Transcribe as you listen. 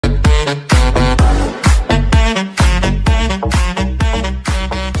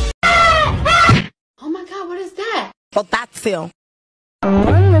acción. I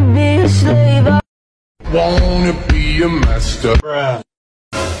wanna be a slave. Wanna be a master. Bruh.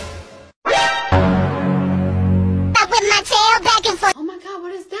 With my tail back and forth. Oh my god,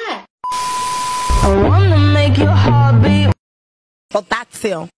 what is that? I wanna make your heart beat.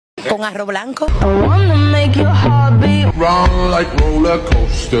 Potasio. Con arroz blanco. I wanna make your heart beat. Run like roller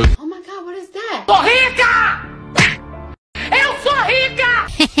coasters. Oh my god, what is that? Sou rica! Eu sou rica!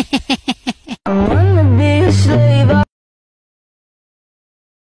 I wanna be a slave.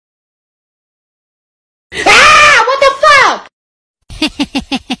 Ah! What the fuck?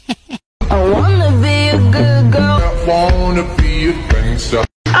 I wanna be a good girl. I wanna be a gangster.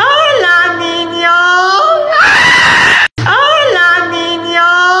 Hola, niño! Hola, niño!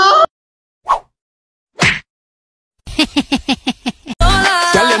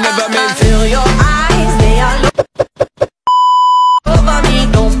 Girl, you never meant feel your eyes, they are over me,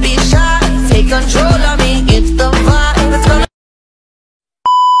 don't be shy, take control of me, it's the vibe, it's gonna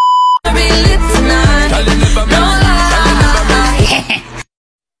be lit tonight. Girl, you never meant,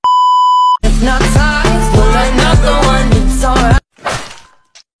 it's not time, pull another one, it's alright.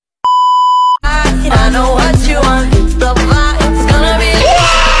 I know what you want, it's the vibe, it's gonna be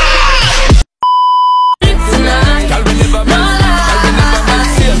lit tonight. Girl, we never meant,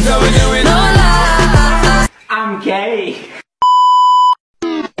 I'm gay.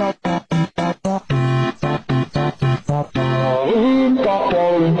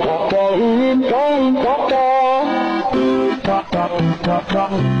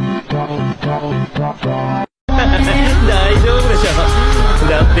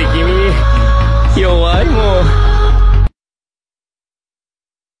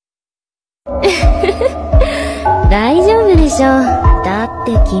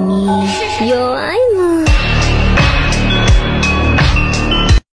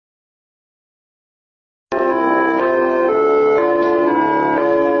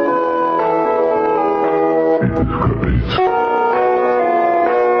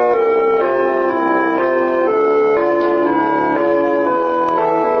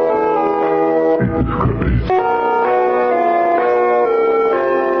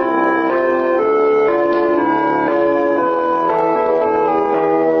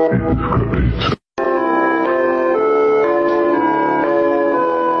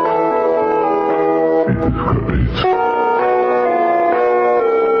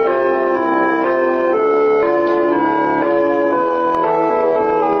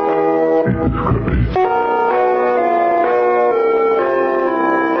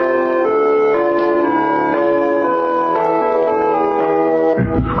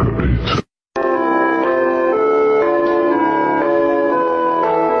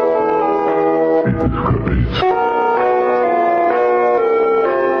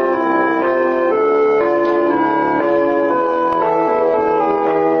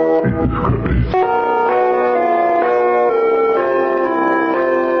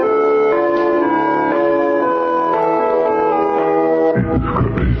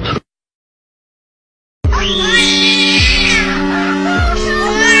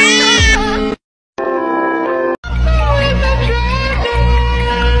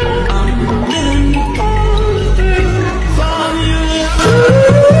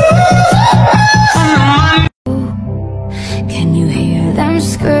 Can you hear them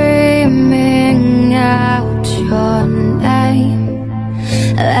screaming out your name?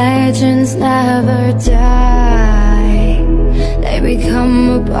 Legends never die, they become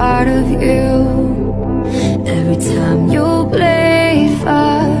a part of you. Every time you play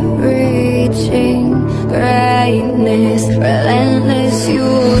far-reaching greatness, relentless, you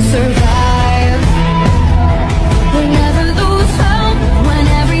survive. We never lose hope when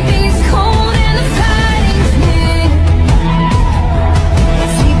everything's cold and the fighting's near.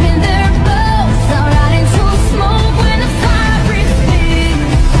 Deep in their boats, out out into smoke when the fire breathes big.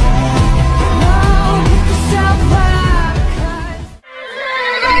 No, stop back.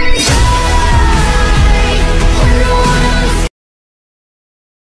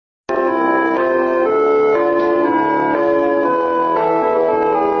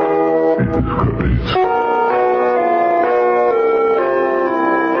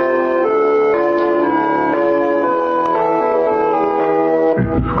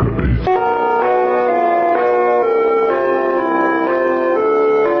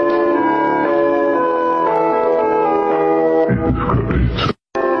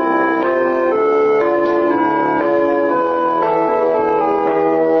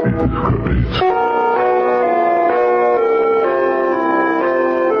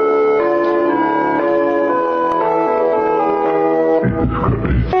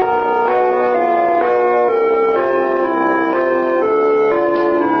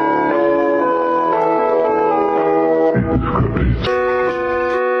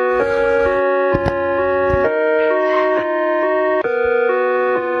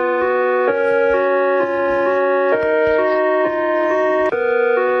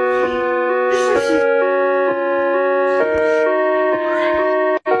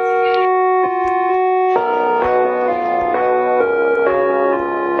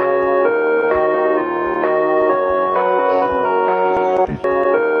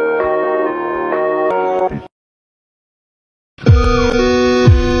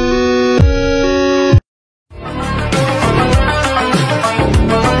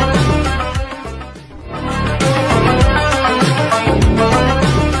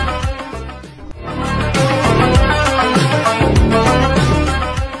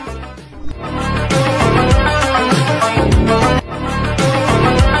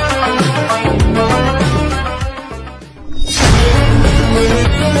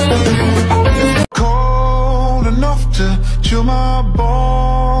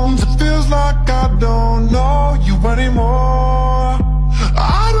 bones. It feels like I don't know you anymore.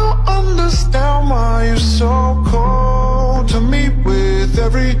 I don't understand why you're so cold to me. With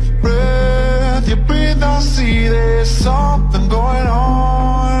every breath you breathe, I see there's something going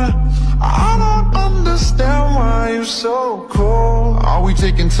on. I don't understand why you're so cold. Are we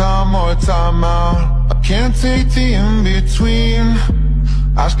taking time or time out? I can't take the in-between.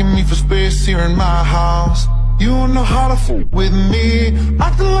 Asking me for space here in my house. You don't know how to fool with me.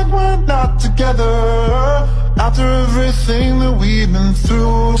 Acting like we're not together. After everything that we've been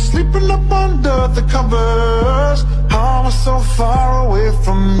through, sleeping up under the covers. How am I so far away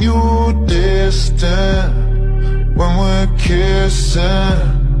from you? Distant when we're kissing.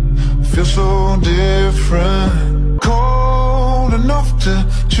 Feel so different. Cold enough to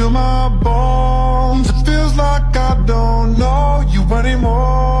chill my bones. It feels like I don't know you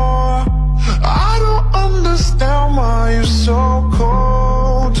anymore. I don't understand why you're so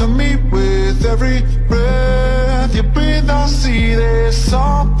cold to me. With every breath you breathe, I see there's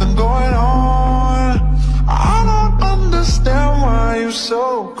something going on. I don't understand why you're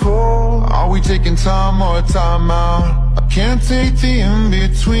so cold. Are we taking time or time out? I can't take the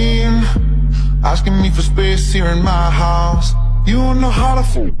in-between. Asking me for space here in my house. You don't know how to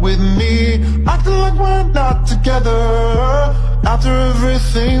fool with me. Acting like we're not together. After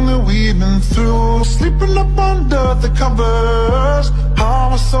everything that we've been through, sleeping up under the covers. How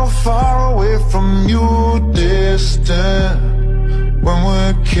am I so far away from you? Distant when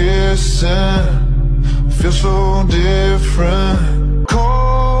we're kissing. Feel so different.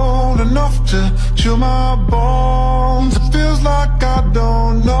 Cold enough to chill my bones. It feels like I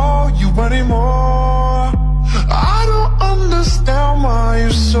don't know you anymore. I don't understand why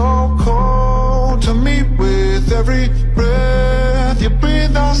you're so cold to me. With every breath you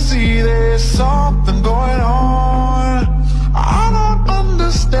breathe, I see there's something going on. I don't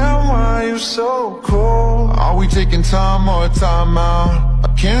understand why you're so cold. Are we taking time or time out? I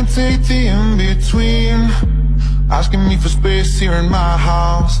can't take the in-between. Asking me for space here in my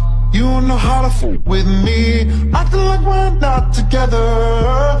house. You don't know how to fool with me. Acting like we're not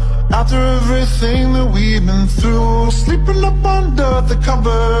together. After everything that we've been through, sleeping up under the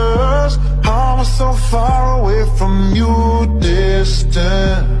covers. How am I so far away from you?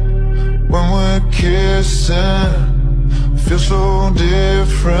 Distant when we're kissing. Feel so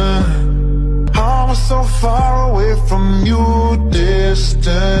different. How am I so far away from you?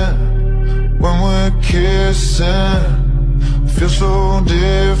 Distant when we're kissing. Feel so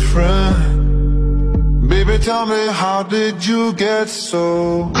different. Baby, tell me, how did you get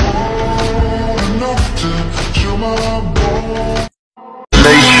so cold enough to chill my bones?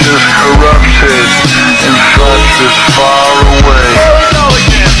 Nature's corrupted and thoughts is far away.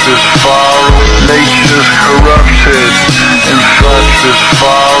 Is far away. Nature's corrupted and thoughts is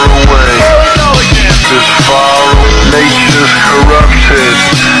far away. Is far away. Nature's corrupted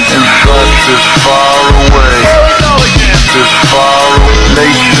and thoughts is far away. Is far away.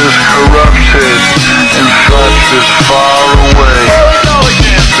 Nature's corrupted and thoughts is far away.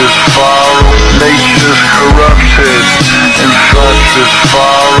 Is far away. Nature's corrupted and thoughts is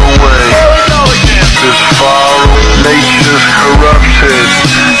far away. Is far away. Nature's corrupted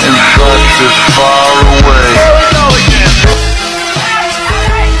and thoughts is far away.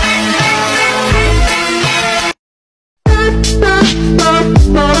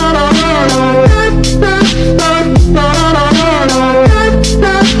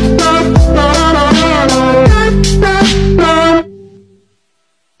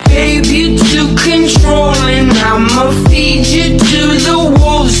 Baby, too controlling. I'ma feed you to the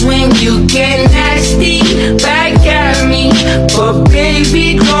wolves when you get nasty back at me. But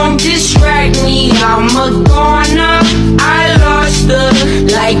baby, don't distract me. I'm a goner, I lost her.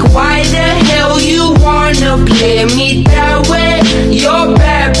 Like, why the hell you wanna play me that way? You're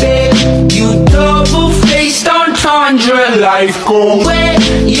bad, babe. You double-faced entendre. Life go away.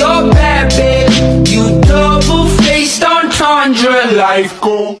 You're bad, babe. You double-faced entendre. Life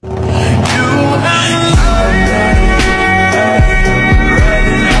go.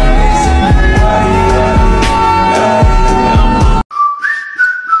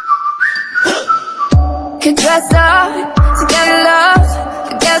 Could dress up to get love,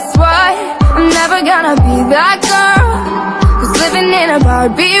 but guess what? I'm never gonna be that girl who's living in a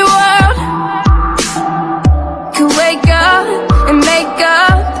Barbie world. Could wake up and make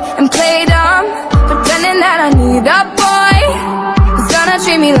up and play dumb, pretending that I need a boy who's gonna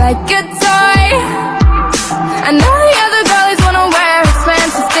treat me like a toy. I know the other girlies wanna wear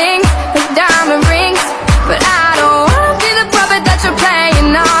expensive things like diamond rings, but I don't wanna be the puppet that you're playing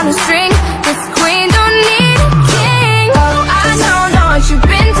on a string. This queen don't need a king. Oh, I know.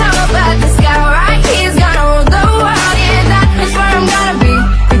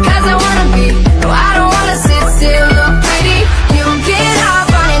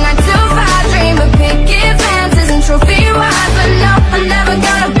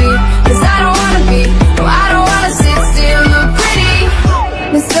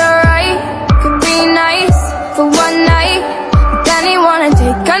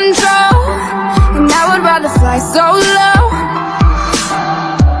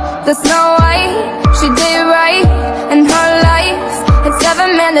 'cause Snow White, she did right in her life. It's never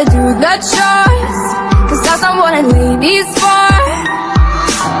meant to do the chores, 'cause that's not what a lady's for.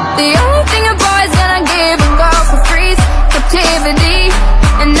 The only thing a boy's gonna give a girl for free is captivity.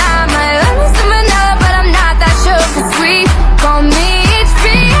 And I might love me some vanilla, but I'm not that sugar sweet. Call me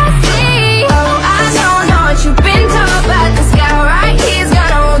HBSC. Oh, I don't know what you've been told, but this guy right here's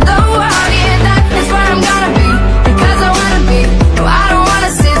gonna rule the world. Yeah, that is where I'm gonna be, because I wanna be. No, I don't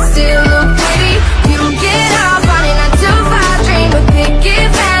wanna sit still, look pretty. You get up on a 9 to 5 dream with picket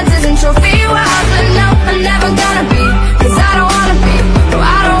fences and trophy wives. But no, I'm never gonna be, 'cause I don't wanna be. No,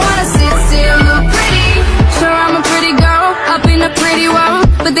 I don't wanna sit still, look pretty. Sure, I'm a pretty girl up in a pretty world,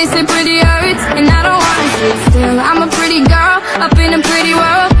 but they say pretty hurts, and I don't wanna sit still. I'm a pretty girl up in a pretty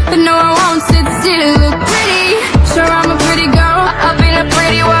world, but no, I won't sit still, look pretty. Sure, I'm a pretty girl up in a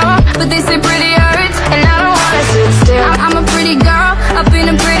pretty world, but they say pretty hurts, and I don't wanna sit still. I'm a pretty girl up in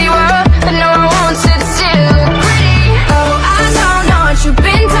a pretty world, but no, I won't sit still, look pretty. Oh, I don't know what you've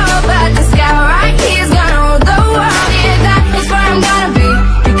been told, but this guy right here's gonna rule the world. Yeah, that is where I'm gonna be,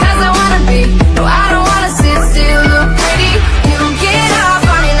 because I wanna be. No, I don't wanna sit still, look pretty. You get up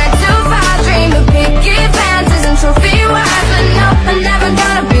on a 9 to 5 dream of picket fences and trophy wives. But no, I'm never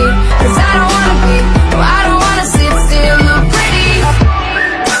gonna be, 'cause I don't wanna be. No, I don't wanna sit still, look pretty.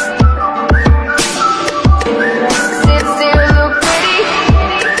 Sit still, look pretty.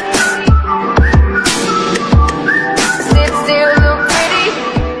 Sit still, look pretty.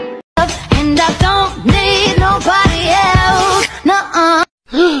 And I don't need nobody else. Nuh-uh.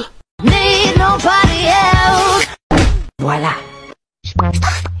 Need nobody else. Voila.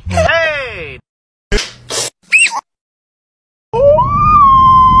 Hey!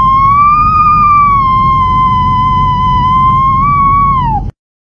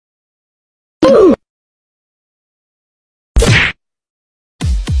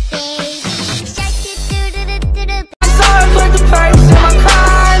 Sorry, put the perks in my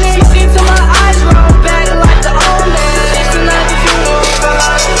car, and you see till my eyes roll back like the old man. Chasing like the funeral,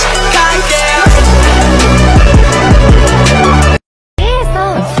 goddamn.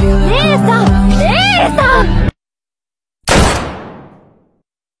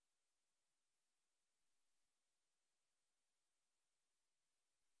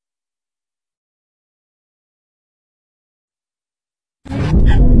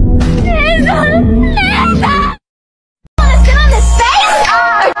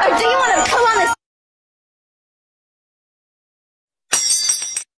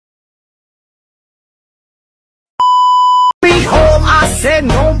 Home, I said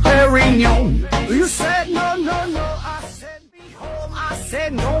no, Perignon. You said no, no, no. I said be home, I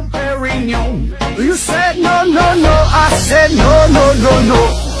said no, Perignon. You said no, no, no. I said no, no, no, no.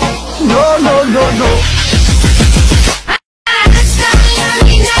 No, no, no, no.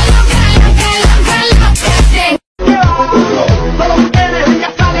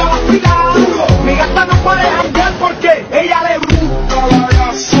 Mi gata no puede janguear porque ella le gusta la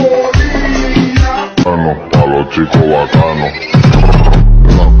gasolina. A los chicos bacanos.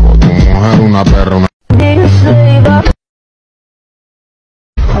 Loco, tu mujer una perra, una...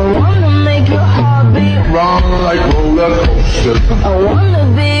 Run like roller coaster.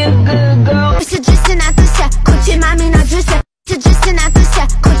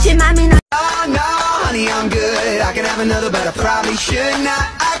 No, honey, I'm good. I can have another, but I probably should not.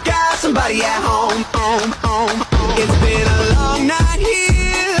 I got somebody at home, home. It's been a long night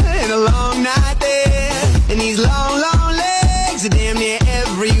here and a long night there, and these long, long legs are damn near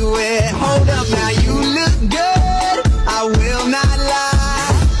everywhere. Hold up, now you look good, I will not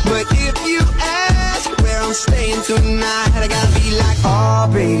lie. But if you ask where I'm staying tonight, I gotta be like, oh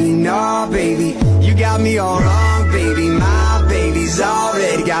baby, no baby, you got me all wrong, baby. My baby's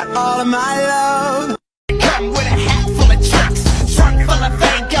already got all of my love. Come with a hat full of trucks, trunk full of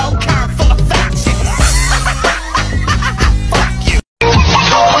Fango, car full of facts. Fuck you.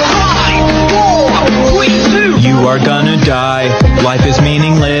 You are gonna die, life is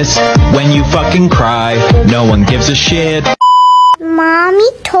meaningless when you fucking cry, no one gives a shit. Mommy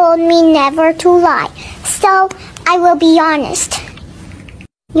told me never to lie, so I will be honest.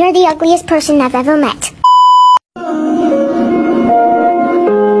 You're the ugliest person I've ever met.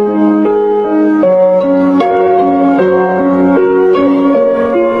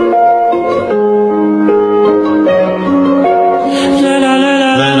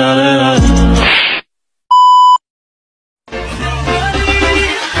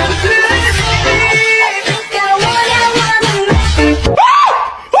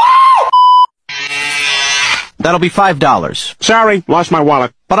 That'll be $5. Sorry, lost my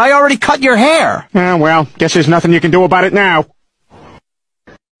wallet. But I already cut your hair. Well, guess there's nothing you can do about it now.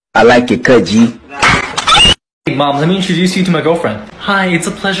 I like it, cut G. Hey mom, let me introduce you to my girlfriend. Hi, it's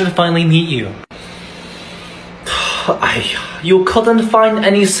a pleasure to finally meet you. You couldn't find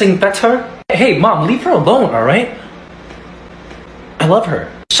anything better? Hey mom, leave her alone, alright? I love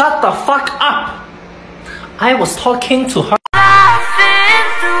her. Shut the fuck up! I was talking to her. Laughing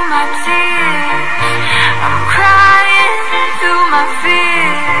through my tears, I'm crying through my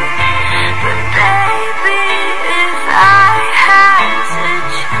fears. But baby, if I had to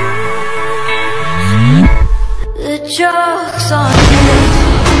choose, the joke's on you.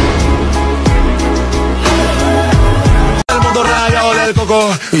 El mundo rayado del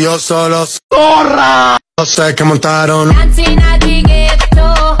coco y yo solo zorra. No sé qué montaron.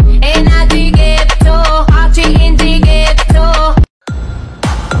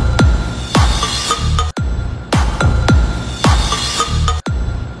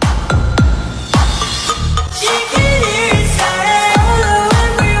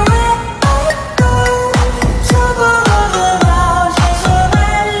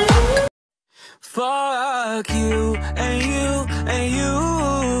 Fuck you and you and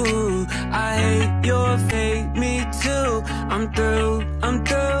you. I hate your fate, me too. I'm through, I'm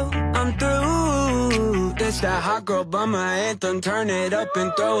through, I'm through. This that hot girl bummer anthem. Turn it up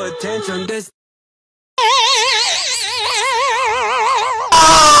and throw a tantrum. This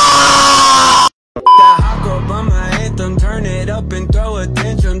that hot girl bummer anthem. Turn it up and throw a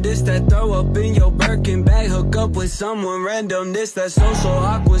tantrum. This that throw up in your Birkin bag. Hook up with someone random. This that social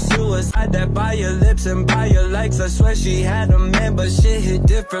awkward suicide. That by your lips and by your likes. I swear she had a man, but shit hit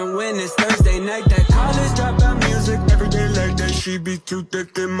different when it's Thursday night. That college dropout music every day like that. She be too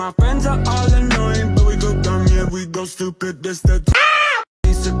thick and my friends are all annoying, but we go dumb, yeah, we go stupid. This that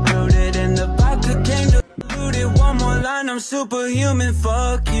secluded and the vodka came diluted. One more line, I'm superhuman.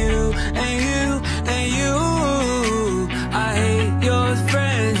 Fuck you and you and you. I hate your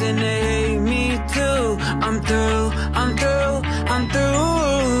friends and they hate me too. I'm through, I'm through, I'm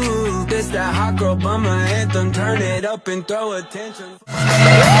through. This that hot girl bummer anthem. Turn it up and throw a tantrum.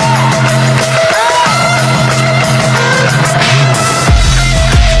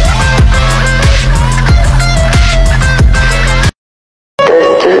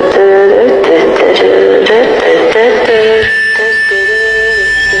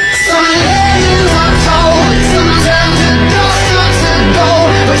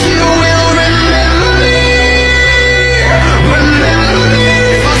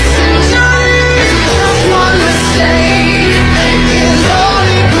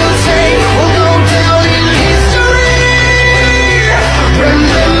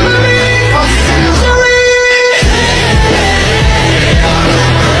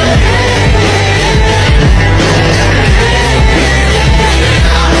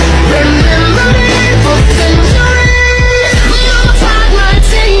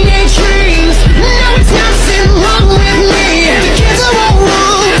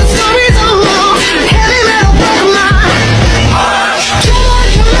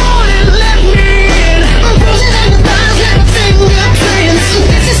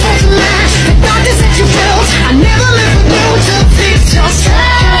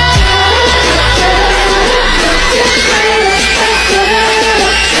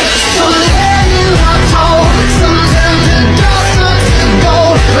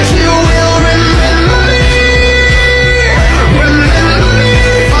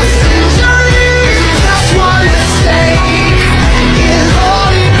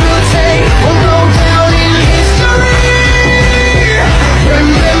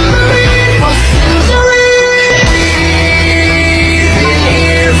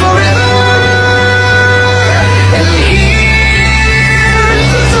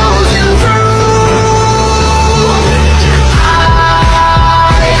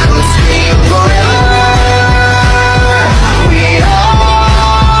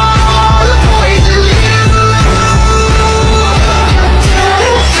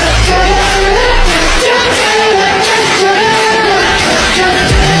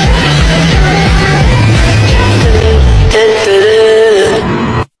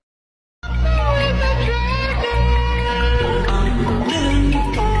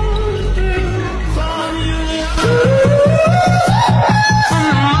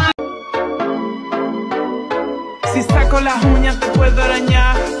 Si saco las uñas te puedo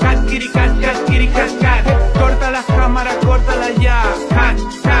arañar. Cat, kitty, cat, cat, kitty, cat, cat. Corta las cámaras, córtala ya. Cat,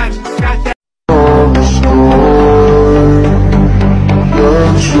 cat, cat, cat.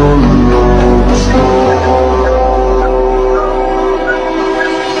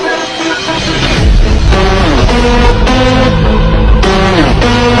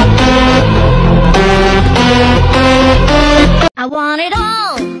 I want it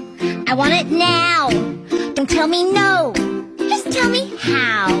all. I want it now. Don't tell me no, just tell me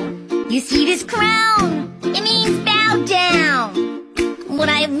how. You see this crown? It means bow down. What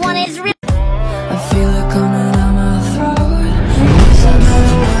I want is real.